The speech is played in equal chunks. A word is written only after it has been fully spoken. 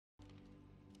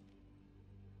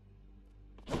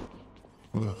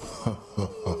You've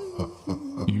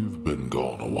been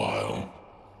gone a while.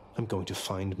 I'm going to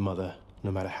find Mother,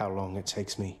 no matter how long it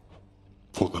takes me.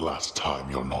 For the last time,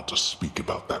 you're not to speak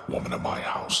about that woman in my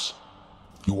house.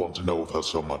 You want to know of her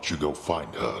so much, you go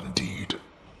find her, indeed.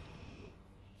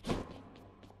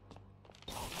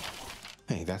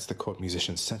 Hey, that's the court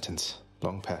musician's sentence.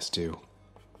 Long past due.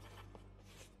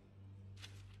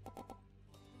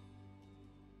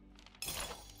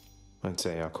 I'd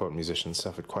say our court musician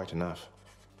suffered quite enough.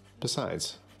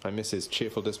 Besides, I miss his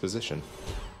cheerful disposition.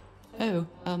 Oh,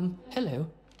 hello.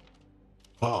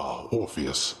 Ah,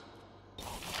 Orpheus.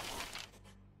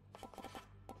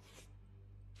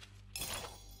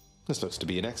 This looks to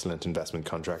be an excellent investment,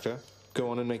 contractor. Go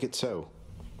on and make it so.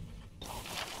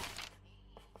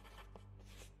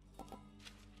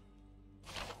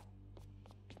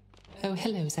 Oh,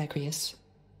 hello, Zagreus.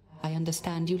 I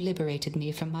understand you liberated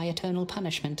me from my eternal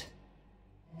punishment.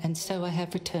 And so I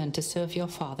have returned to serve your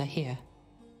father here.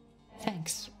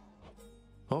 Thanks.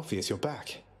 Orpheus, you're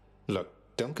back. Look,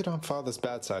 don't get on Father's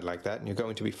bad side like that and you're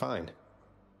going to be fine.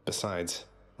 Besides,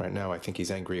 right now I think he's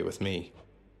angrier with me.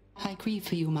 I grieve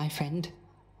for you, my friend.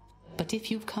 But if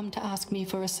you've come to ask me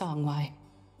for a song, why,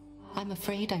 I'm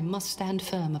afraid I must stand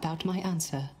firm about my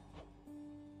answer.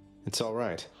 It's all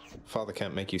right. Father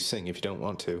can't make you sing if you don't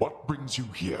want to. What brings you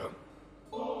here?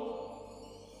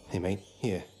 Hey, mate,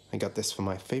 here. I got this for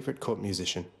my favorite court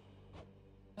musician.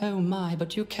 Oh my,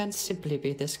 but you can't simply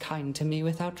be this kind to me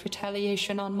without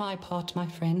retaliation on my part, my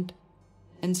friend.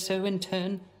 And so, in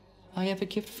turn, I have a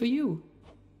gift for you.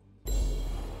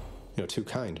 You're too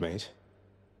kind, mate.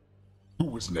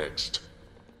 Who is next?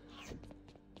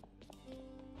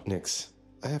 Nyx,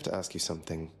 I have to ask you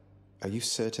something. Are you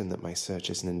certain that my search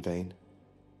isn't in vain?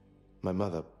 My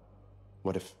mother,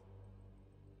 what if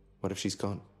she's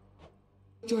gone?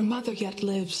 Your mother yet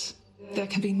lives. There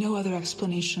can be no other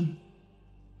explanation.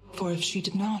 For if she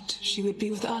did not, she would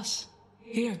be with us,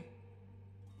 here.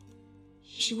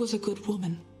 She was a good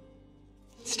woman.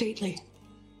 Stately.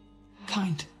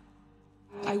 Kind.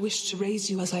 I wished to raise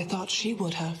you as I thought she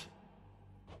would have.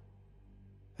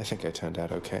 I think I turned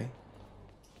out okay.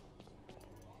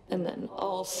 And then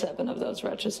all 7 of those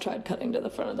wretches tried cutting to the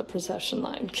front of the procession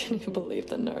line. Can you believe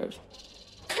the nerve?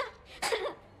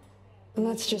 And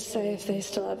let's just say if they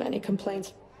still have any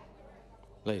complaints.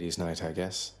 Ladies' night, I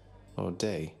guess. Or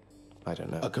day. I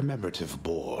don't know. A commemorative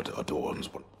board adorns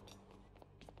one.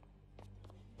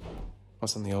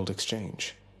 What's on the old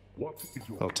exchange? What is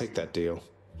your... I'll take that deal.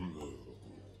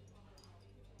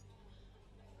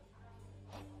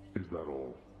 Is that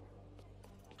all?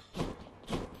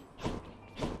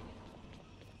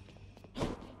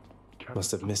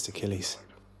 Must have missed Achilles.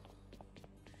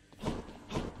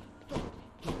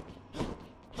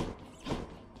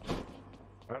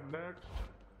 And next?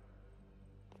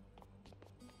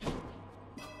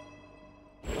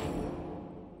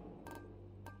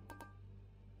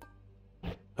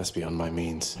 That's beyond my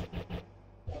means.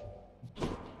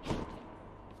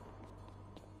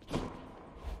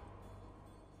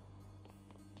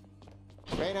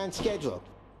 Right on schedule.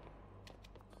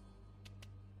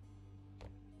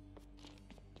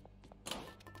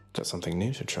 Got something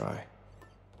new to try.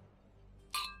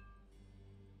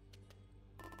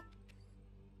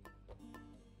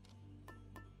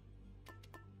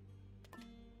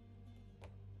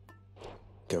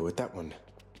 Go with that one.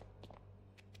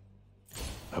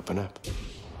 Open up.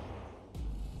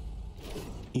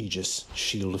 Aegis,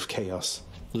 shield of chaos,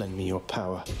 lend me your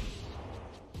power.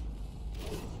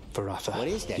 Varatha, What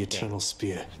is that the thing? eternal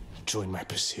spear, join my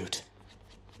pursuit.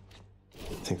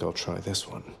 Think I'll try this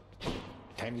one.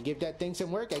 Time to give that thing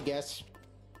some work, I guess.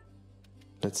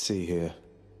 Let's see here.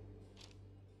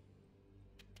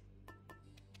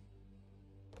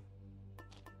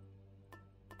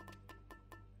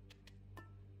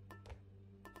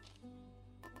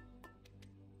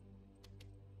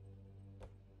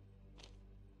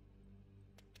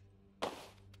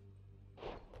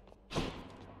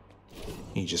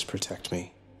 Aegis, protect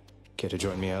me. Care to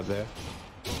join me out there?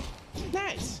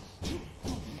 Nice!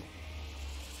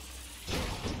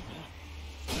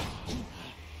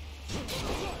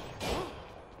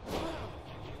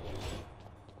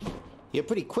 You're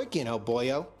pretty quick, you know,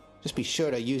 boyo. Just be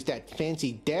sure to use that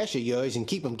fancy dash of yours and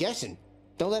keep 'em guessing.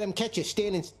 Don't let 'em catch you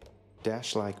standing...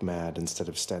 Dash like mad instead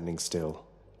of standing still.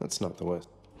 That's not the worst.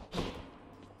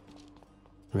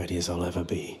 Ready as I'll ever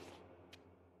be.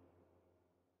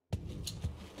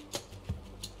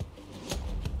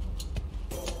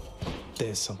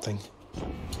 There's something.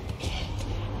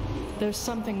 There's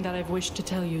something that I've wished to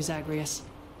tell you, Zagreus.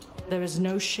 There is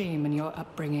no shame in your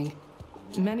upbringing.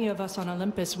 Many of us on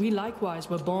Olympus, we likewise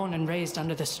were born and raised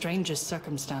under the strangest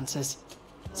circumstances.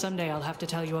 Someday I'll have to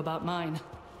tell you about mine.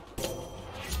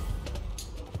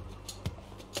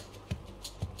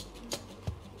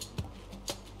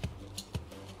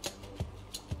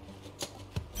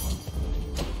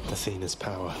 Athena's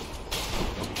power.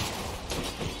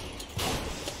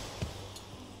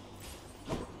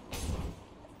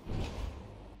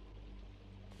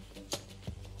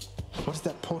 What is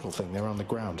that portal thing there on the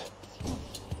ground?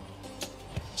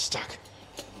 Stuck.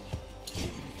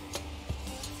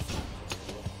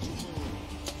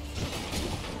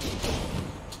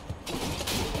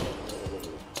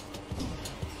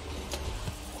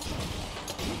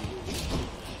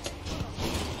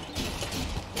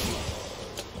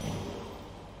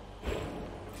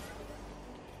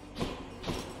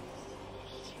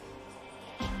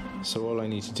 So all I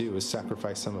need to do is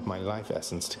sacrifice some of my life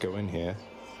essence to go in here.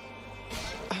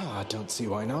 I don't see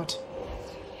why not.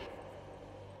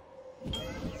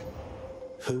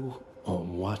 Who or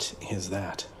what is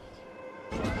that?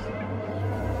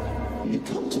 You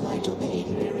come to my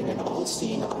domain bearing an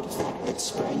all-seeing artifact that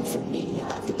sprang from me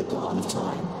after the dawn of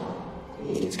time.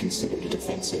 It is considered a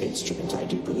defensive instrument, I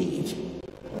do believe.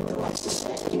 Though I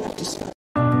suspect you have discovered.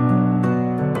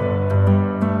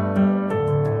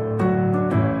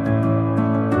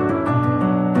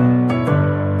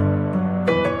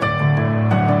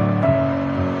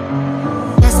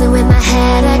 With my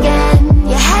head again,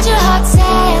 you had your heart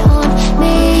set on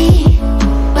me,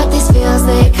 but these feels,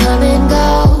 they come and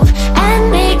go,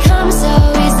 and they come so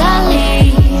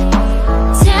easily.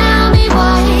 Tell me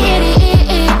what it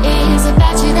is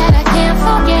about you that I can't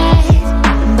forget,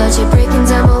 but you're breaking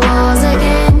down my walls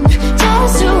again,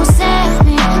 just to set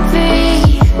me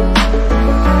free.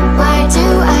 Why do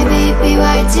I, baby,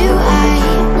 why do I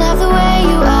love the way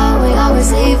you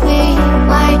always leave me?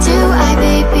 Why do I,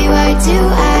 baby, why do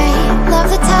I love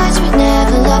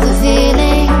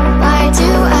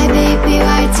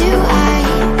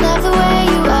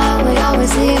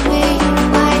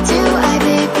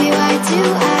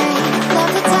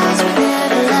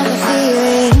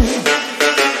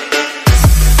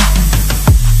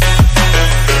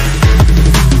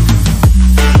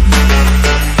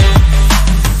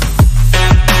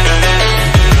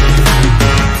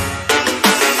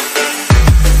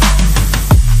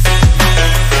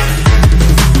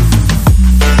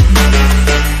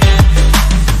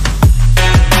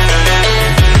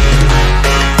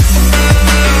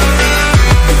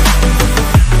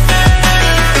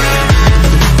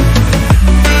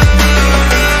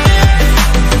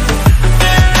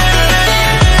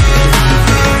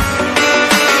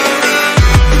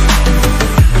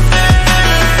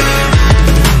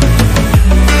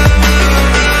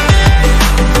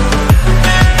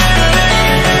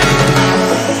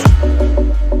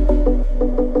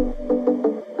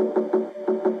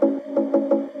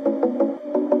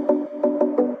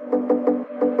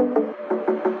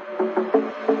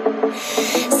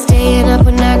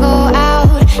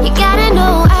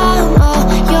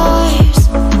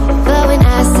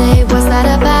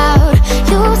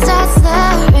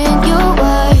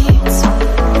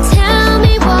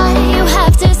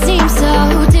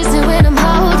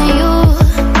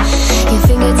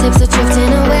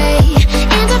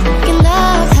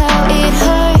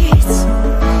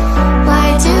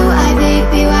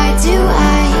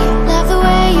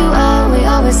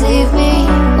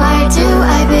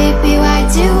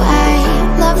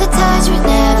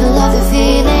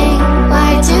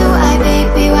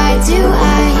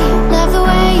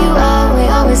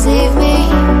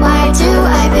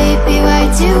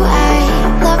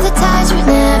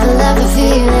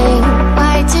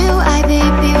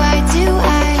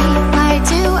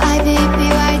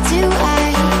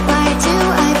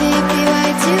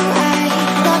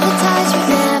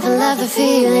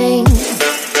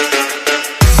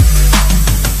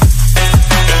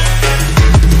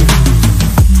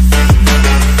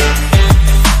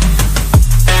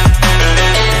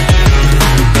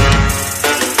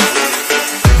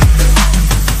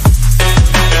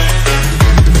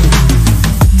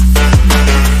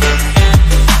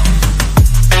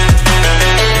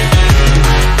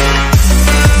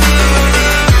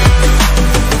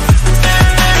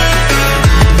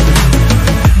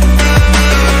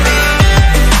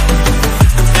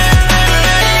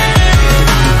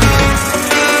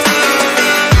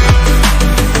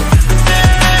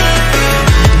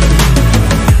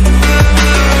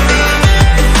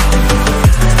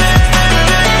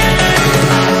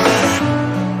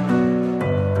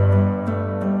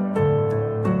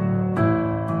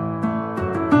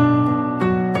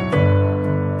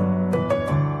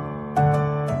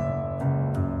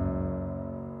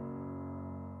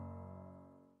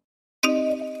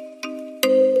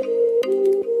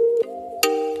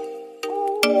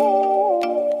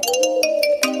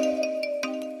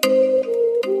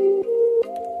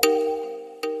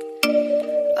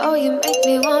you make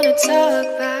me wanna talk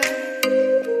back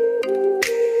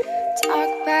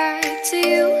to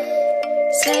you.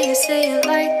 Say it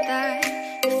like that.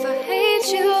 If I hate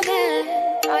you, then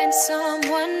find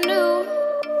someone new.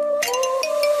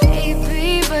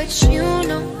 Baby, but you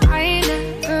know I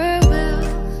never will.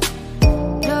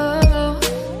 No,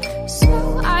 so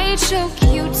I choke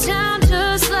you down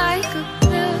just like a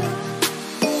pill.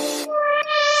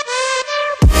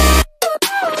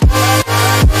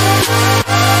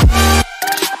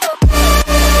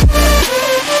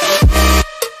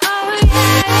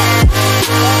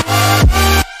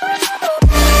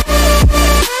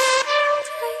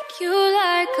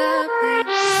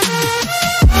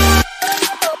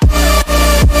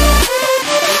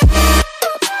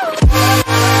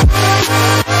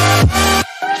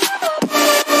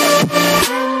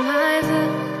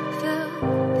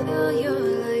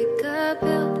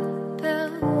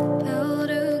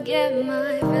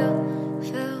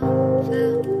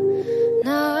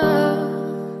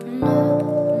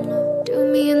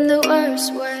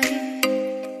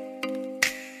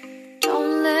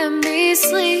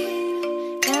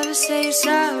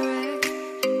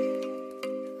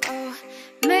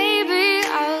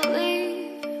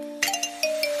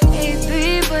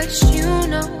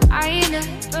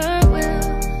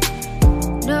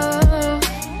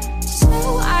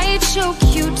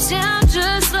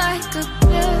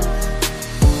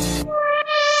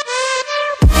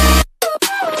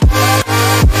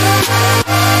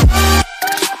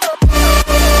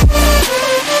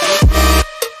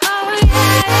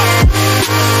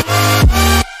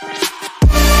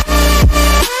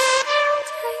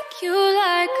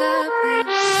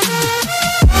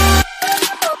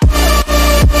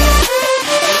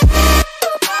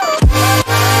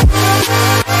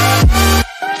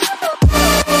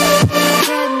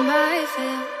 My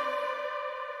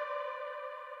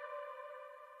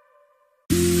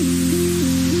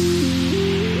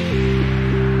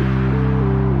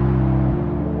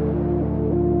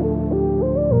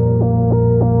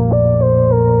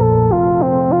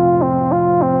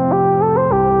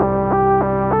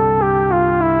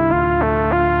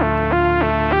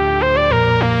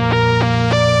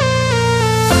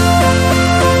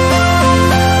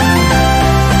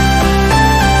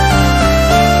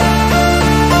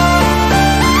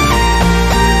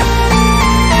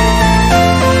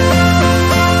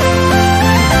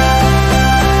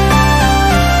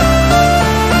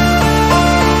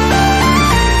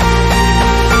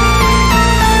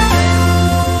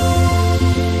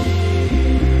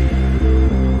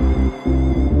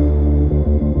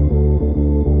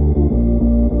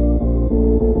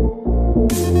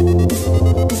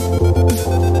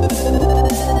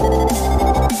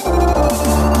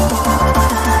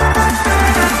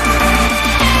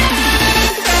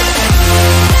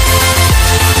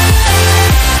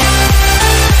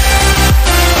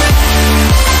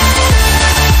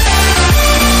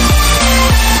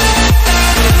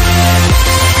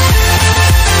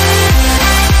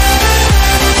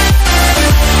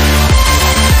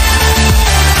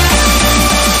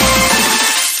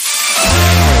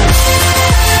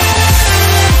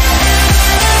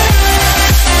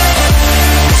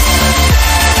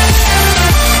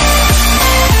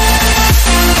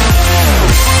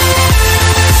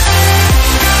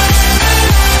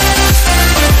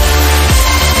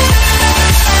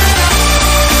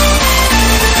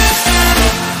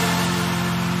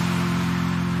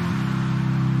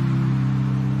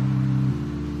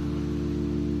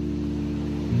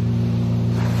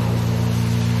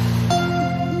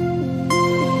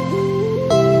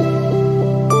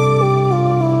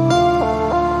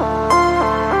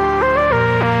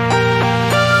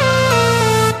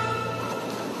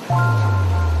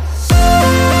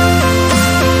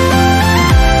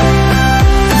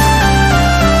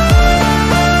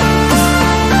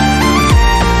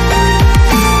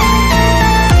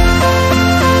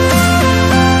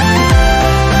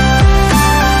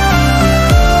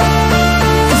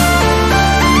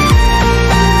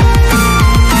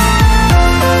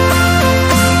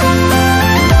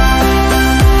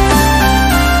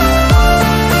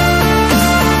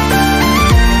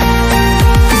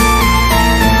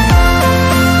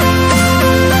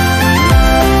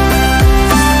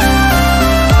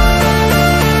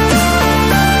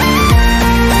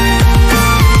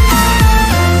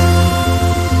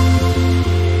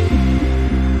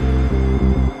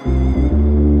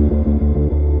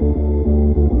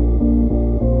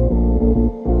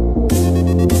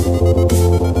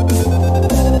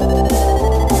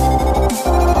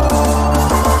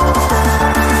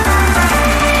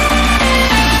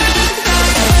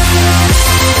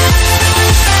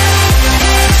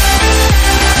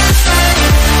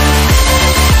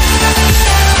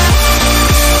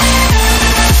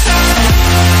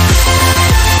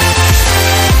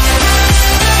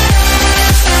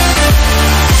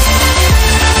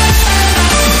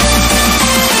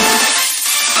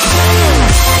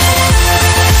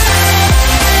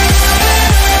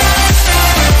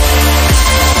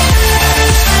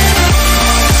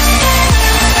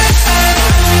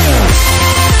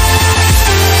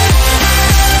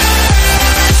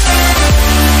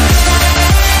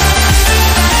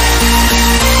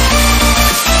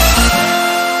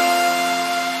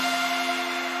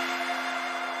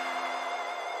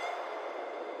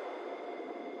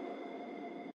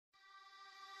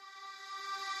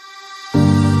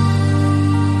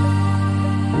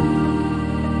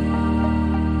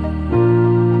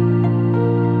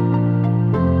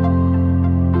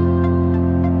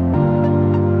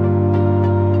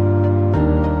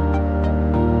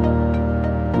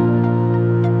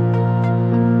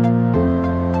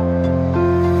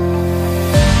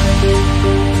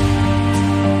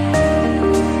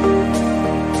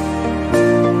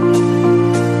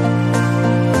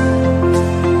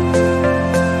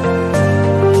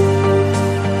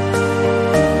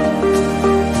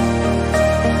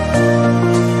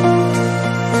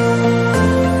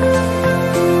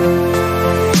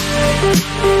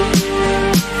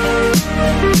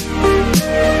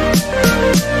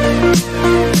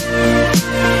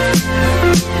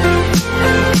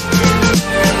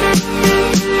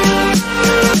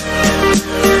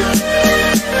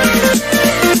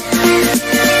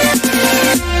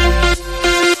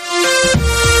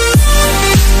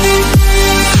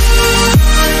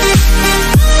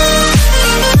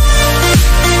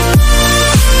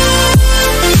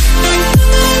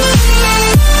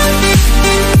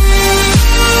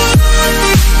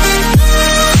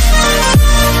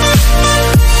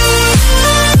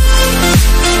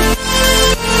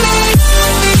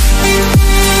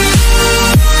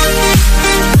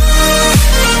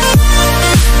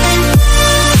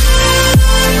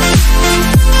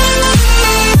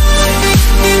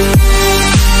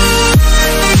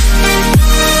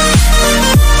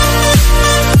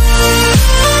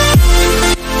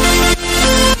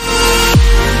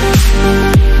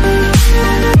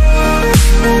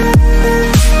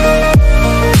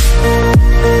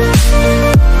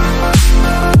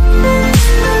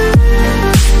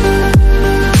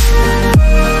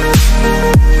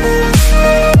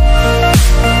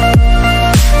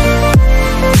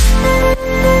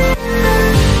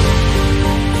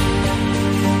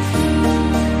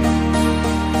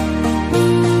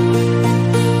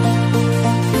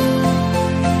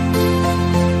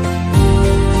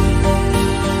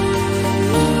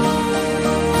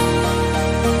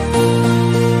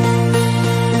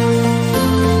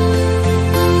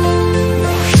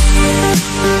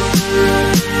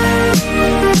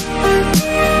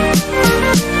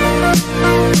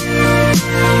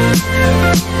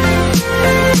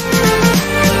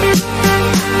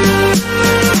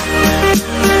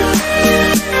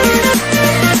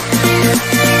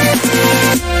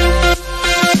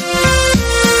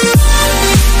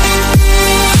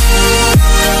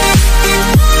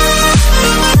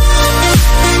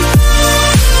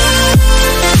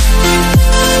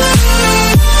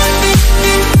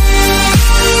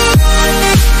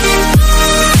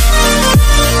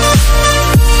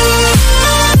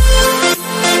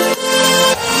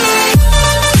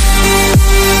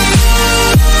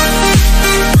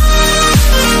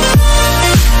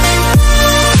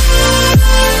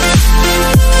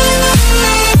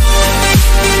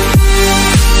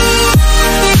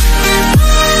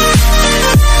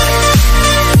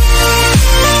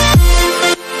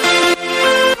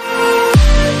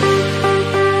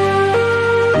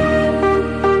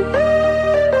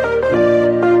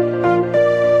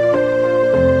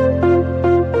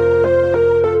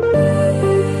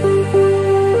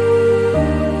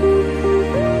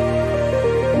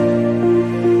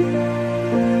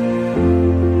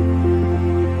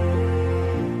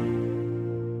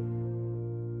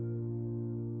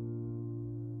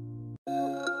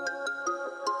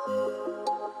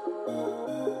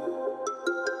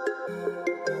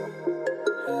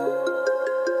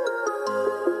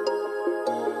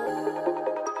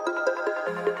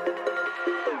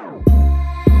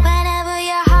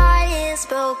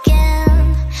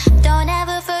broken. Don't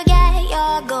ever forget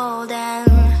you're golden.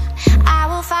 I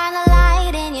will find the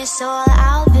light in your soul,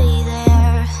 I'll be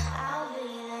there.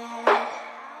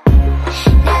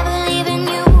 Never leaving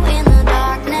you in the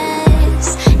darkness,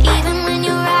 even when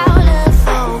you're out of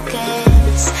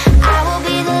focus. I will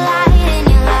be the light in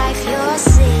your life, you'll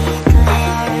see it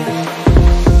clear.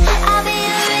 I'll be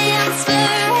your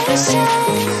inspiration,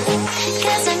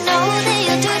 'cause I know that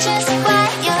you'll do just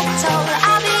what you're told.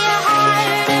 I'll be your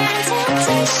heart and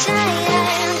temptation,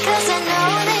 'cause I know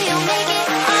that you'll make it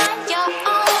on your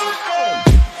own.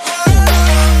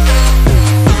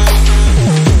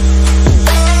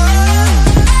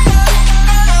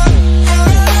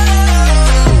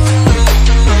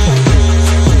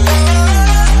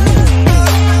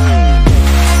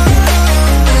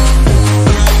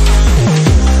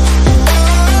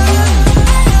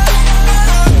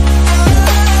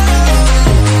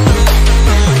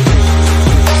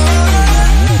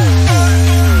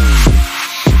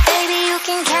 Baby, you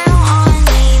can count on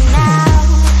me now.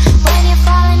 When you're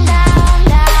falling down,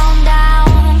 down, down,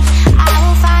 I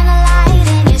will find the light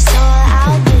in your soul,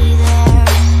 I'll be there.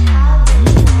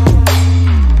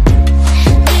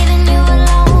 Leaving you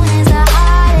alone is the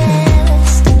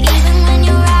hardest, even when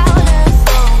you're out of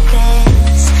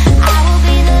focus. I will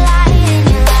be the light in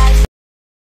your life.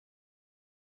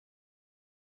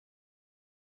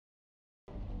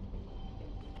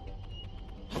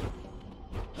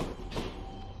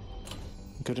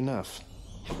 Good enough.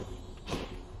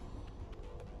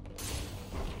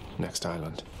 Next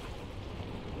island.